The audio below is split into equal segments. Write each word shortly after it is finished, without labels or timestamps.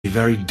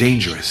very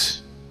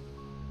dangerous.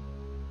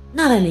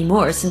 Not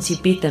anymore, since you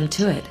beat them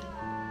to it.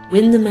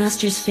 Win the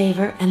Master's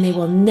favor, and they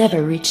will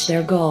never reach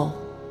their goal.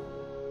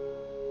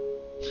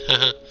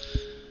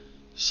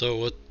 So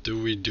what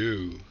do we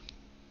do?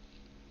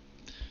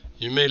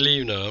 You may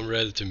leave now. I'm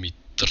ready to meet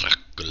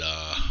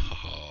Dracula.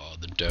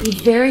 The devil. Be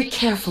very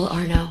careful,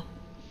 Arno.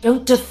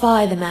 Don't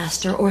defy the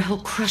Master, or he'll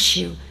crush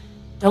you.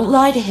 Don't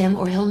lie to him,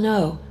 or he'll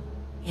know.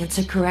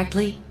 Answer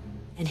correctly,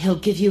 and he'll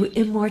give you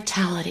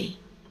immortality.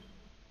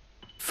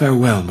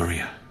 Farewell,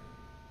 Maria.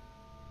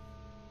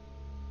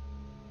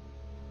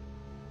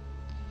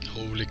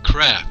 Holy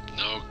crap,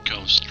 now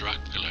comes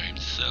Dracula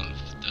himself.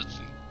 That's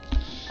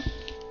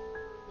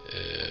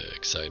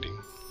exciting.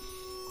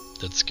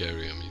 That's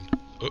scary, I mean.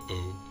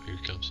 Uh-oh, here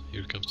it comes,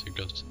 here it comes, here it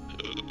comes.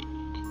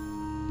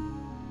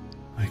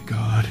 My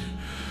God,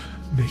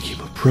 make him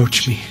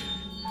approach me.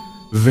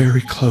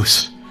 Very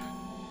close.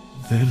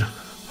 Then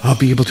I'll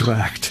be able to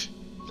act.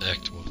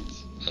 Act what?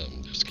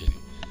 I'm just kidding.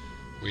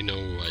 We know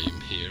I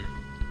am here,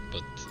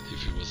 but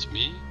if it was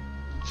me,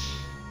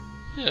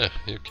 yeah,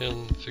 you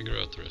can figure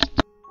out the rest.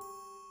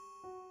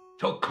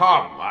 To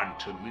come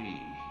unto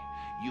me,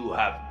 you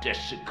have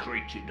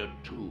desecrated a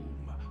tomb,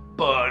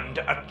 burned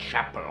a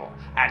chapel,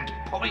 and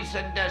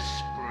poisoned a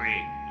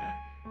spring.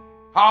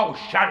 How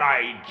shall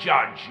I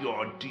judge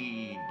your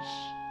deeds?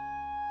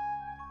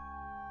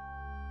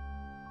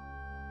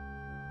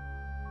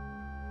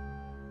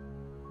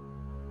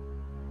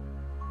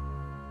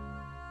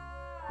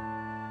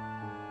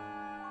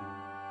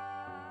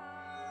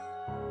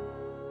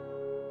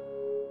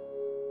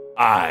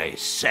 I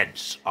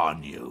sense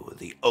on you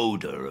the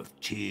odor of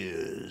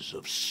tears,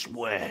 of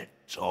sweat,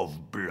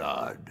 of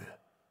blood.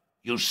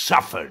 You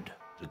suffered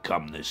to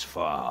come this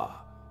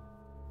far.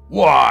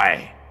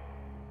 Why?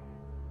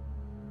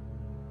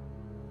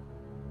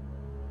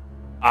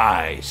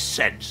 I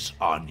sense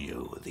on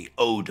you the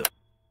odor.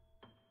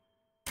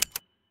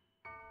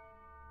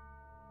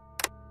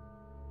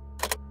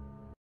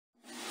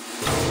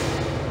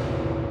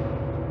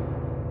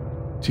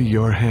 To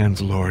your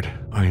hands, Lord,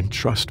 I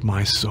entrust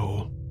my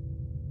soul.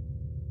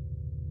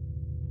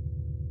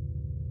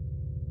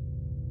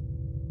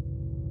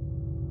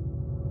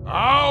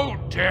 How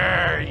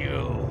dare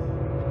you?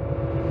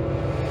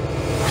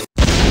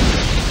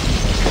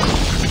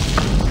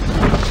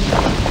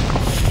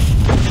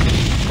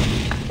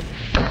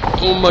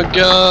 Oh my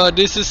god,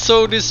 this is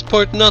so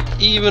disappointing, not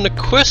even a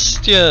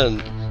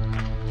question!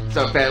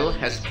 The bell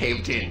has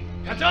caved in.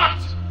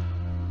 Cadet!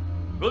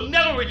 We'll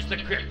never reach the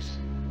crypt!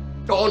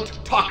 Don't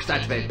talk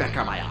that way,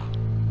 Beckermeyer.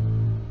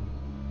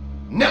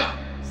 Never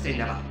say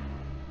never.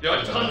 There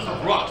are tons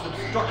of rocks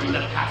obstructing the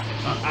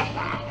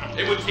passage.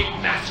 It would take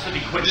massive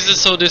equipment. This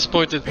is so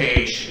disappointed.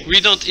 Patience.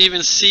 We don't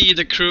even see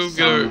the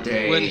Kruger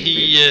when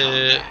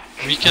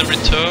we can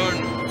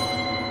return.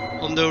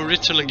 On the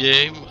original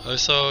game, I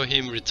saw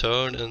him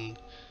return and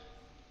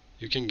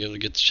you can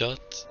get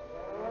shot.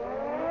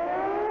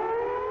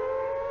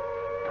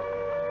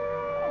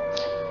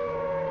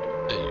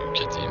 And you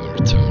can't even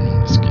return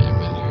on this game,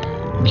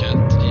 and you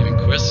can't even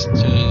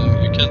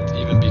question. You can't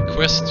even be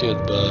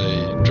questioned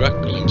by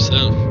Dracula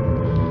himself,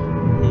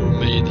 who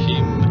made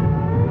him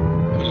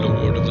a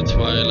Lord of the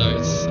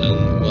Twilights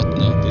and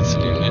whatnot. It's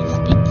limits,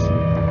 but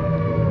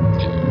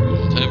you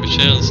don't have a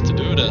chance to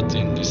do that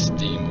in this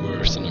Steam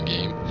version of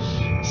game.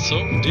 So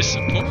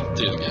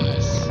disappointed,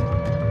 guys.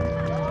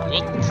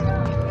 What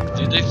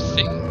did they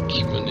think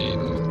when they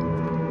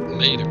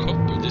made a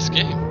copy of this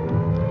game?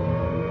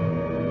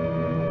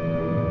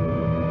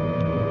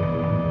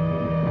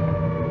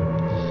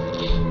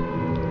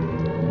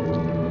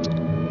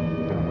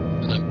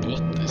 And I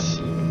bought this.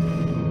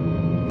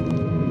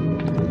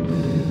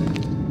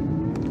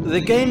 The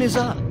game is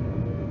up.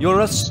 You're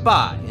a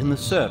spy in the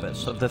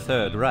service of the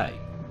Third Reich.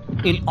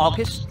 In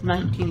August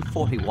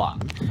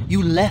 1941,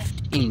 you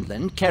left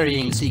England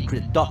carrying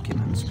secret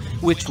documents,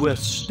 which were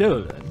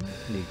stolen,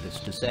 needless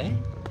to say,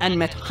 and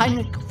met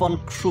Heinrich von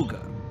Kruger.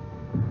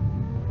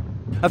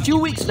 A few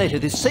weeks later,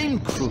 this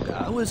same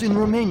Kruger was in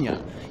Romania,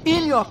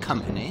 in your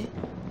company,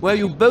 where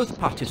you both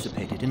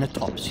participated in a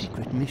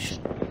top-secret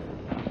mission.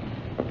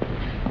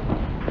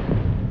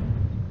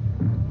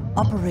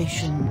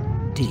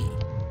 Operation D.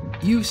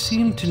 You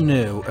seem to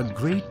know a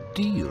great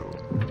deal,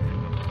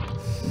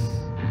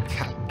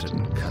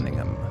 Captain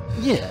Cunningham.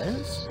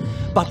 Yes,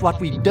 but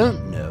what we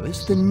don't know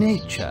is the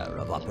nature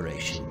of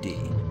Operation D.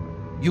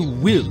 You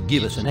will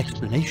give us an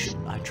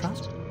explanation, I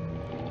trust.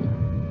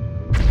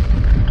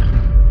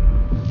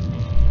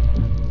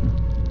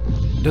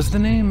 Does the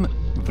name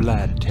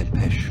Vlad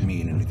Tepes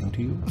mean anything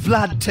to you?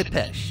 Vlad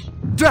Tepes,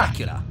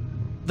 Dracula,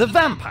 the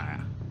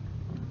vampire.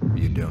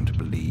 You don't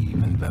believe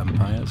in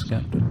vampires,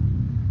 Captain?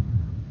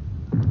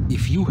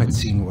 If you had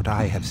seen what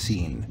I have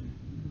seen,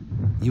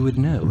 you would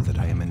know that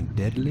I am in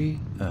deadly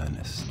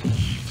earnest.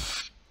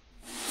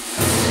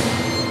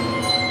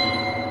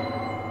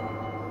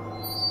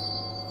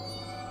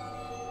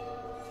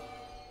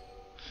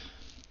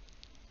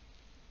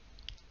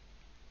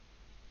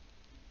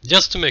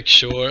 Just to make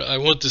sure, I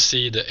want to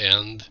see the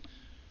end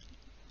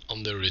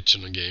on the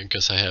original game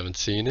because I haven't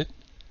seen it.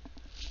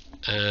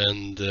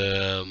 And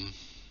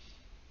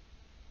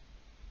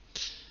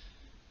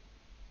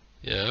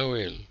yeah, I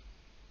will.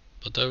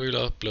 But I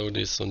will upload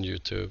this on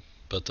YouTube.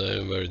 But I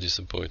am very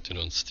disappointed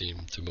on Steam,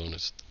 to be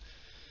honest.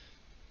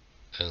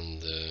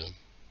 And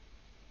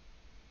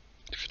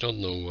if you don't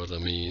know what I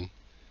mean,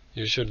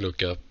 you should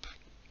look up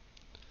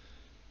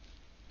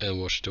and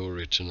watch the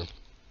original.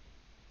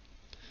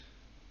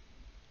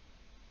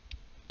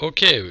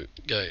 Okay,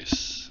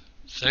 guys.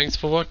 Thanks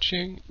for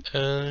watching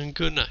and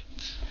good night.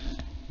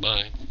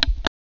 Bye.